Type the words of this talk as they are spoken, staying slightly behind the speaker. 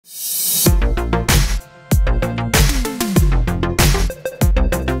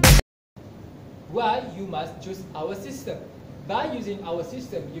you must choose our system. By using our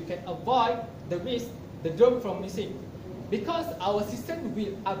system, you can avoid the risk the drone from missing, because our system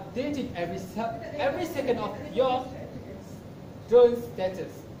will update it every second of your drone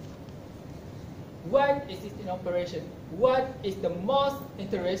status. When is it in operation? What is the most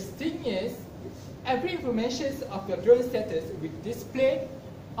interesting is every information of your drone status will display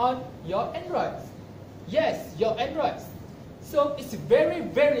on your Androids. Yes, your Androids. So it's very,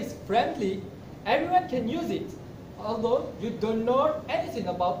 very friendly. Everyone can use it, although you don't know anything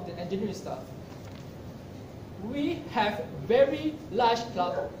about the engineering stuff. We have very large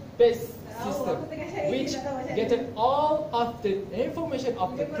cloud-based system which gathered all of the information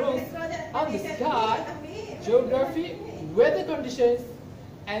of the drones on the sky, geography, weather conditions,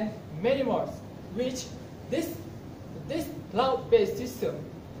 and many more, which this cloud-based system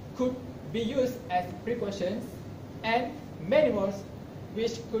could be used as precautions, and many more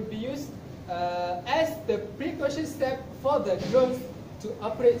which could be used as the precaution step for the drones to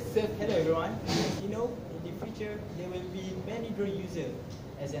operate safely. Hello everyone. You know, in the future there will be many drone users.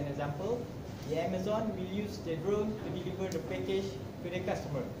 As an example, the Amazon will use the drone to deliver the package to the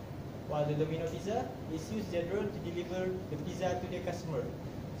customer, while the Domino Pizza is use their drone to deliver the pizza to the customer.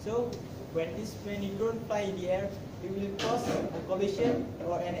 So when this many drones fly in the air, it will cause a collision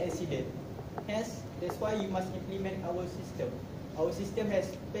or an accident. Hence, that's why you must implement our system. Our system has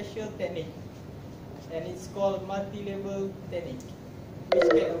special technique, and it's called multi-level technique, which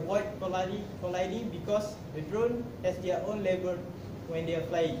can avoid colliding because the drone has their own level when they are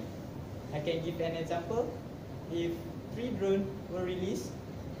flying. I can give an example. If 3 drones were released,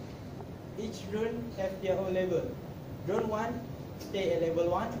 each drone have their own level. Drone 1 stay at level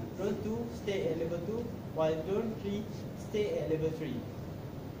 1, drone 2 stay at level 2, while drone 3 stay at level 3.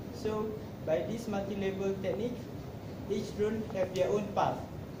 So by this multi-level technique, each drone have their own path.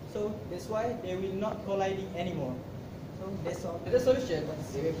 So that's why they will not colliding anymore. So that's all. The solution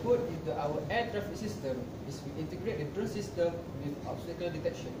we will put into our air traffic system is we integrate the drone system with obstacle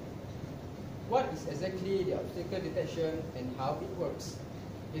detection. What is exactly the obstacle detection and how it works?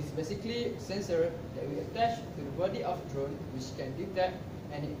 It's basically a sensor that we attach to the body of drone which can detect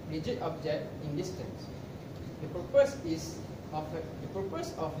any rigid object in distance. The purpose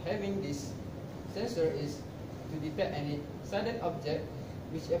of having this sensor is to detect any sudden object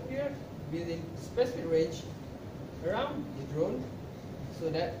which appear within specific range around the drone, so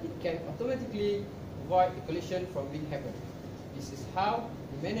that it can automatically avoid the collision from being happen. This is how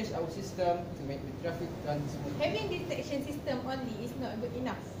we manage our system to make the traffic run smoothly. Having detection system only is not good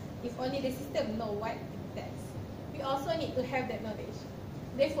enough. If only the system know what it detects, we also need to have that knowledge.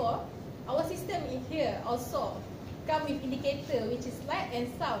 Therefore, our system in here also come with indicator which is light and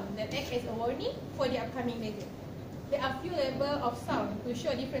sound that act as a warning for the upcoming danger. There are few level of sound to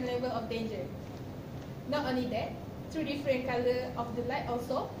show different level of danger. Not only that, through different color of the light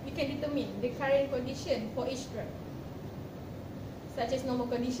also, we can determine the current condition for each drone, such as normal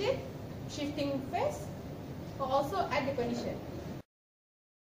condition, shifting phase, or also other condition.